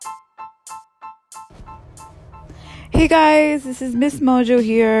Hey guys, this is Miss Mojo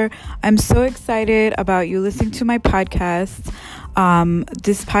here. I'm so excited about you listening to my podcast.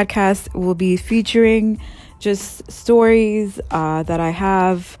 This podcast will be featuring just stories that I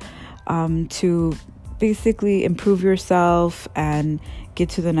have to basically improve yourself and get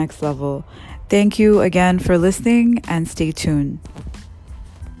to the next level. Thank you again for listening and stay tuned.